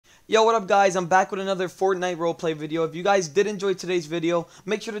Yo, what up guys? I'm back with another Fortnite Roleplay video. If you guys did enjoy today's video,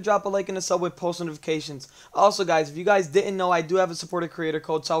 make sure to drop a like and a sub with post notifications. Also guys, if you guys didn't know, I do have a supported creator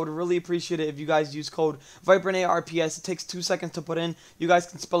code, so I would really appreciate it if you guys use code ViperNate RPS. It takes 2 seconds to put in. You guys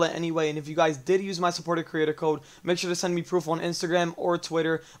can spell it anyway, and if you guys did use my supported creator code, make sure to send me proof on Instagram or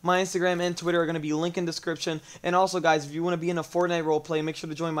Twitter. My Instagram and Twitter are going to be linked in description. And also guys, if you want to be in a Fortnite Roleplay, make sure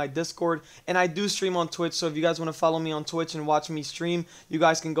to join my Discord. And I do stream on Twitch, so if you guys want to follow me on Twitch and watch me stream, you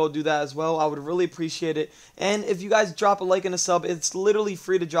guys can go do that as well. I would really appreciate it. And if you guys drop a like and a sub, it's literally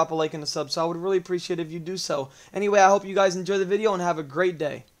free to drop a like and a sub, so I would really appreciate it if you do so. Anyway, I hope you guys enjoy the video and have a great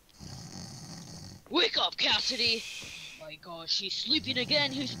day. Wake up, Cassidy! My gosh, she's sleeping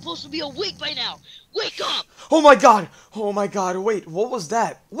again. You're supposed to be awake by now. Wake up! Oh my god! Oh my god, wait, what was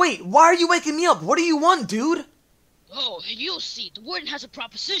that? Wait, why are you waking me up? What do you want, dude? Oh, you'll see. The warden has a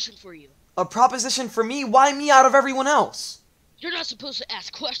proposition for you. A proposition for me? Why me out of everyone else? You're not supposed to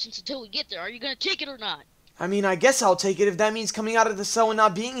ask questions until we get there. Are you gonna take it or not? I mean, I guess I'll take it. If that means coming out of the cell and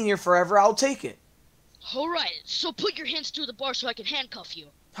not being in here forever, I'll take it. Alright, so put your hands through the bar so I can handcuff you.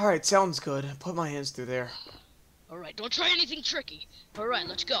 Alright, sounds good. Put my hands through there. Alright, don't try anything tricky. Alright,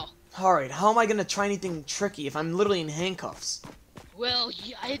 let's go. Alright, how am I gonna try anything tricky if I'm literally in handcuffs? Well,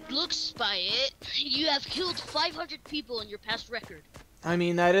 yeah, it looks by it. You have killed 500 people in your past record. I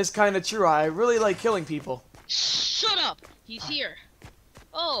mean, that is kinda true. I really like killing people. Shut up! He's here.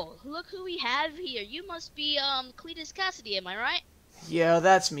 Oh, look who we have here. You must be, Cletus Cassidy, am I right? Yeah,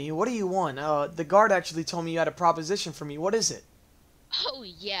 that's me. What do you want? The guard actually told me you had a proposition for me. What is it? Oh,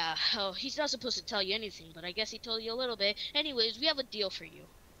 yeah. Oh, he's not supposed to tell you anything, but I guess he told you a little bit. Anyways, we have a deal for you.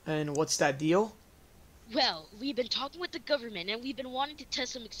 And what's that deal? Well, we've been talking with the government, and we've been wanting to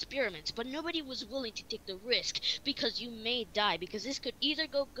test some experiments, but nobody was willing to take the risk, because you may die, because this could either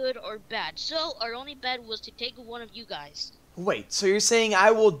go good or bad. So, our only bet was to take one of you guys. Wait, so you're saying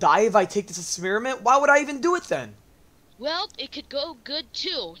I will die if I take this experiment? Why would I even do it then? Well, it could go good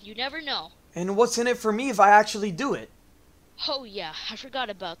too. You never know. And what's in it for me if I actually do it? Oh yeah, I forgot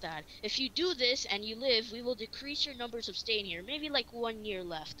about that. If you do this and you live, we will decrease your numbers of staying here. Maybe like 1 year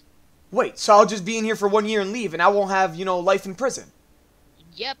left. Wait, so I'll just be in here for 1 year and leave, and I won't have, life in prison?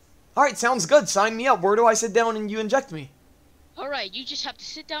 Yep. Alright, sounds good. Sign me up. Where do I sit down and you inject me? Alright, you just have to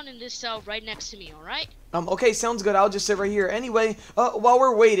sit down in this cell right next to me, alright? Okay, sounds good. I'll just sit right here. Anyway, while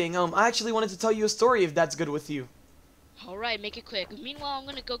we're waiting, I actually wanted to tell you a story if that's good with you. Alright, make it quick. Meanwhile, I'm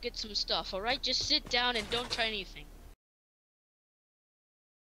gonna go get some stuff, alright? Just sit down and don't try anything.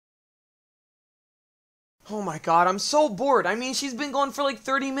 Oh my god, I'm so bored. I mean, she's been gone for like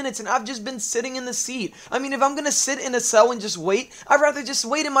 30 minutes and I've just been sitting in the seat. I mean, if I'm gonna sit in a cell and just wait, I'd rather just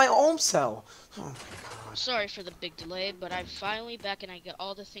wait in my own cell. Oh my god. Sorry for the big delay, but I'm finally back and I got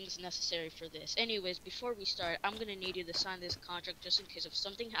all the things necessary for this. Anyways, before we start, I'm gonna need you to sign this contract just in case if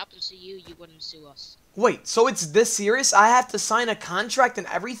something happens to you, you wouldn't sue us. Wait, so it's this serious? I have to sign a contract and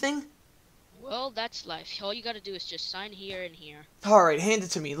everything? Well, that's life. All you gotta do is just sign here and here. Alright, hand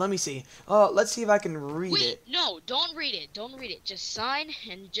it to me. Let me see. Let's see if I can read Wait, it. no, don't read it. Don't read it. Just sign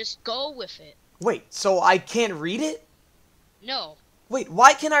and just go with it. Wait, so I can't read it? No. Wait,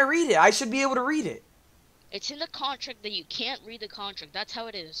 why can't I read it? I should be able to read it. It's in the contract that you can't read the contract. That's how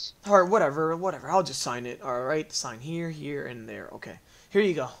it is. Alright, whatever. I'll just sign it. Alright, sign here, here, and there. Okay. Here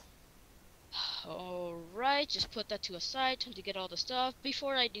you go. Alright, just put that to a side. Time to get all the stuff.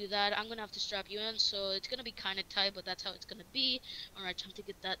 Before I do that, I'm gonna have to strap you in, so it's gonna be kinda tight, but that's how it's gonna be. Alright, time to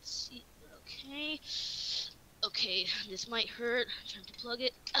get that seat. Okay. Okay, this might hurt. Time to plug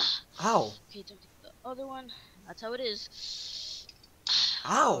it. Ow. Okay, time to get the other one. That's how it is.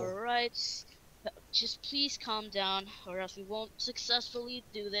 Ow. Alright. Just please calm down, or else we won't successfully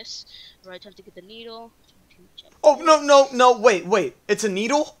do this. Alright, time to get the needle. Oh, no, wait. It's a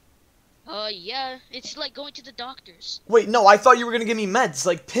needle? Yeah, it's like going to the doctors. Wait, no, I thought you were gonna give me meds,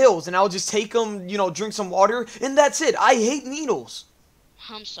 like pills, and I'll just take them, drink some water, and that's it. I hate needles.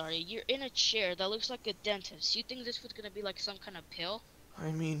 I'm sorry, you're in a chair that looks like a dentist. You think this was gonna be like some kind of pill?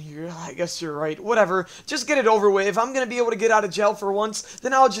 I mean, I guess you're right. Whatever, just get it over with. If I'm gonna be able to get out of jail for once,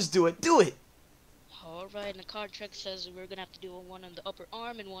 then I'll just do it. Do it. Alright, and the contract says we're gonna have to do one in the upper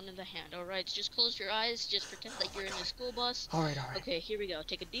arm and one in the hand. Alright, so just close your eyes, just pretend like you're in a school bus. Alright. Okay, here we go.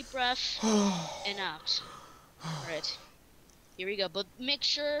 Take a deep breath and out. Alright, here we go. But make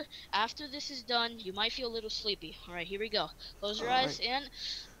sure after this is done, you might feel a little sleepy. Alright, here we go. Close your eyes and...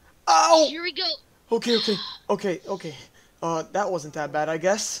 Ow! Here we go! Okay. That wasn't that bad, I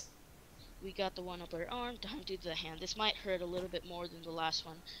guess. We got the one upper arm, time to do the hand. This might hurt a little bit more than the last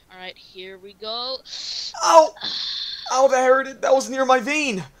one. Alright, here we go. Ow! Ow, that hurted. That was near my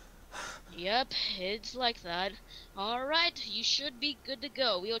vein. Yep, it's like that. Alright, you should be good to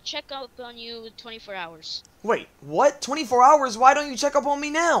go. We'll check up on you in 24 hours. Wait, what? 24 hours? Why don't you check up on me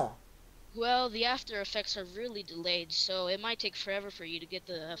now? Well, the after effects are really delayed, so it might take forever for you to get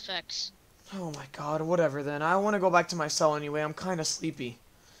the effects. Oh my god, whatever then. I want to go back to my cell anyway. I'm kind of sleepy.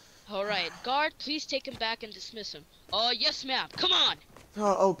 Alright, guard, please take him back and dismiss him. Yes ma'am, come on!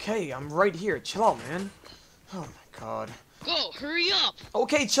 Okay, I'm right here. Chill out, man. Oh my god. Go, hurry up!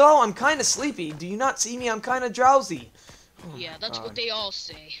 Okay, chill out. I'm kind of sleepy. Do you not see me? I'm kind of drowsy. Oh Yeah, my that's god. what they all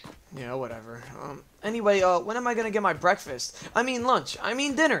say. Yeah, whatever. Anyway, when am I gonna get my breakfast? I mean lunch. I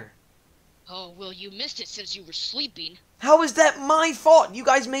mean dinner. Oh, well, you missed it since you were sleeping. How is that my fault? You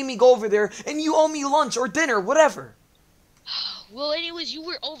guys made me go over there, and you owe me lunch or dinner, whatever. Well, anyways, you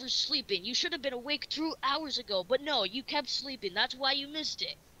were oversleeping. You should have been awake 2 hours ago, but no, you kept sleeping. That's why you missed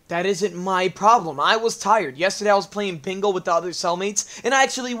it. That isn't my problem. I was tired. Yesterday I was playing bingo with the other cellmates, and I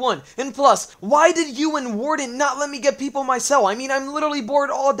actually won. And plus, why did you and Warden not let me get people in my cell? I mean, I'm literally bored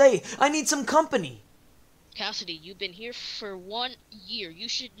all day. I need some company. Cassidy, you've been here for 1 year. You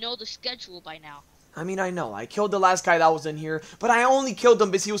should know the schedule by now. I mean, I know. I killed the last guy that was in here, but I only killed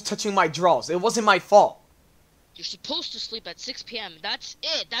him because he was touching my drawers. It wasn't my fault. You're supposed to sleep at 6 p.m. That's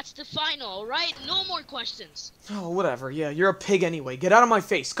it. That's the final, alright? No more questions. Oh, whatever. Yeah, you're a pig anyway. Get out of my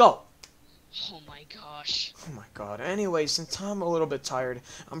face. Go. Oh my gosh. Oh my god. Anyway, since I'm a little bit tired,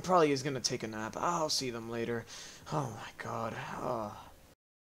 I'm probably just gonna take a nap. I'll see them later. Oh my god. Oh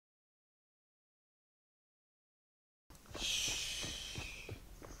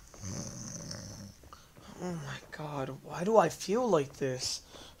my god. Why do I feel like this?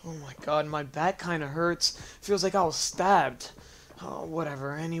 Oh my god, my back kind of hurts. Feels like I was stabbed. Oh,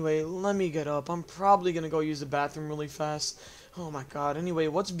 whatever. Anyway, let me get up. I'm probably gonna go use the bathroom really fast. Oh my god. Anyway,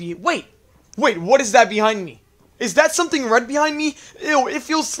 Wait! Wait, what is that behind me? Is that something red behind me? Ew, it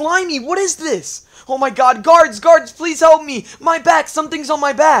feels slimy. What is this? Oh my god, guards, please help me. My back, something's on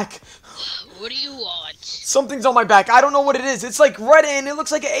my back. What do you want? Something's on my back. I don't know what it is. It's like red and it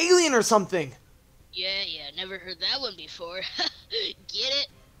looks like an alien or something. Yeah, never heard that one before. Get it?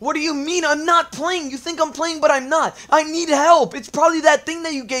 What do you mean? I'm not playing. You think I'm playing, but I'm not. I need help. It's probably that thing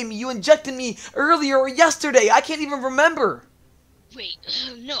that you gave me. You injected me earlier or yesterday. I can't even remember. Wait,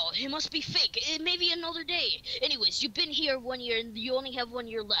 no, it must be fake. It may be another day. Anyways, you've been here 1 year and you only have 1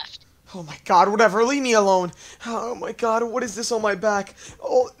 year left. Oh my god, whatever. Leave me alone. Oh my god, what is this on my back?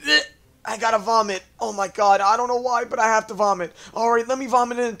 Oh, I gotta vomit. Oh my god, I don't know why, but I have to vomit. Alright, let me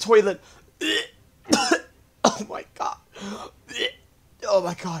vomit in the toilet. Oh my god. Oh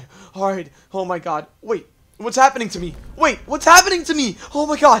my god. Alright. Oh my god. Wait. What's happening to me? Wait. What's happening to me? Oh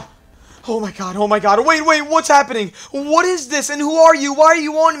my god. Oh my god. Oh my god. Wait. What's happening? What is this? And who are you? Why are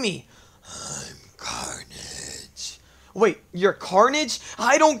you on me? I'm Carnage. Wait. You're Carnage?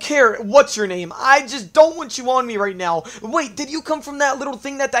 I don't care. What's your name? I just don't want you on me right now. Wait. Did you come from that little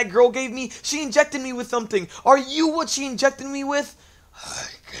thing that girl gave me? She injected me with something. Are you what she injected me with? I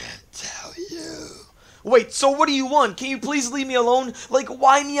can't tell you. Wait, so what do you want? Can you please leave me alone? Like,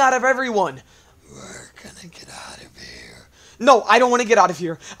 why me out of everyone? We're gonna get out of here. No, I don't want to get out of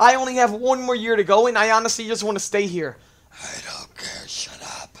here. I only have 1 more year to go, and I honestly just want to stay here. I don't care. Shut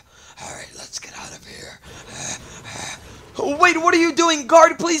up. Alright, let's get out of here. Wait, what are you doing?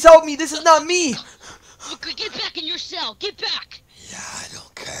 Guard, please help me. This is not me. Get back in your cell. Get back. Yeah, I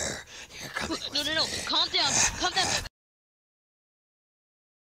don't care. You're coming with No. me. Calm down. Calm down.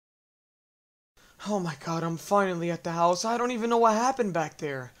 Oh my god, I'm finally at the house. I don't even know what happened back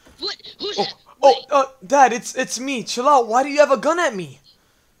there. What? Who's that? Dad, it's me. Chill out. Why do you have a gun at me?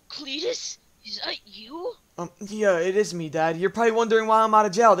 Cletus? Is that you? Yeah, it is me, Dad. You're probably wondering why I'm out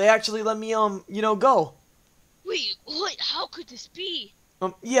of jail. They actually let me, go. Wait, what? How could this be?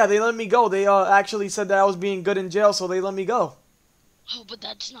 Yeah, they let me go. They, actually said that I was being good in jail, so they let me go. Oh, but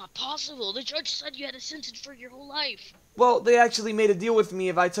that's not possible. The judge said you had a sentence for your whole life. Well, they actually made a deal with me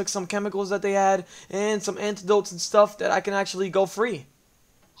if I took some chemicals that they had and some antidotes and stuff that I can actually go free.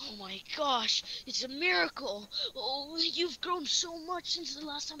 Oh my gosh, it's a miracle. Oh, you've grown so much since the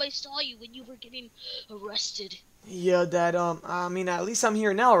last time I saw you when you were getting arrested. Yeah, Dad, I mean, at least I'm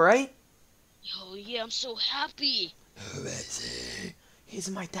here now, right? Oh yeah, I'm so happy. Who is he? He's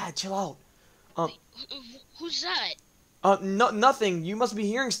my dad, chill out. Who's that? Nothing. You must be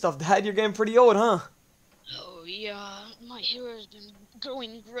hearing stuff, Dad. You're getting pretty old, huh? Oh yeah, my hair has been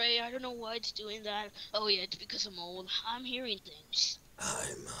growing gray. I don't know why it's doing that. Oh yeah, it's because I'm old. I'm hearing things.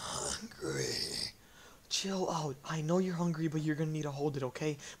 I'm hungry. Chill out. I know you're hungry, but you're gonna need to hold it,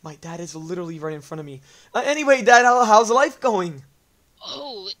 okay? My dad is literally right in front of me. Anyway, Dad, how's life going?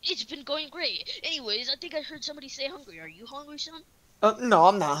 Oh, it's been going great. Anyways, I think I heard somebody say hungry. Are you hungry, son? No,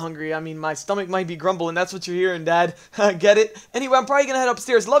 I'm not hungry. I mean, my stomach might be grumbling. That's what you're hearing, Dad. Get it? Anyway, I'm probably gonna head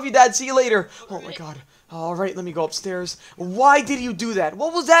upstairs. Love you, Dad. See you later. Oh my God. Alright, let me go upstairs. Why did you do that?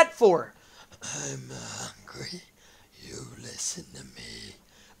 What was that for? I'm hungry. You listen to me.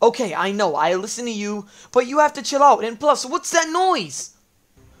 Okay, I know. I listen to you, but you have to chill out. And plus, what's that noise?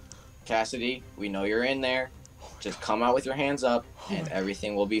 Cassidy, we know you're in there. Just come out with your hands up, and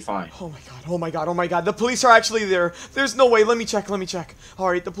everything will be fine. Oh my God, oh my God, oh my God. The police are actually there. There's no way. Let me check, let me check.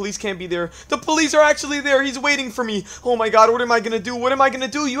 Alright, the police can't be there. The police are actually there. He's waiting for me. Oh my God, what am I gonna do? What am I gonna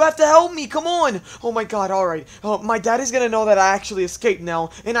do? You have to help me. Come on. Oh my God, alright. Oh, my dad is gonna know that I actually escaped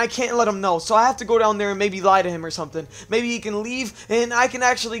now, and I can't let him know. So I have to go down there and maybe lie to him or something. Maybe he can leave, and I can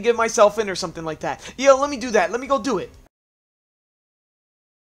actually get myself in or something like that. Yeah, let me do that. Let me go do it.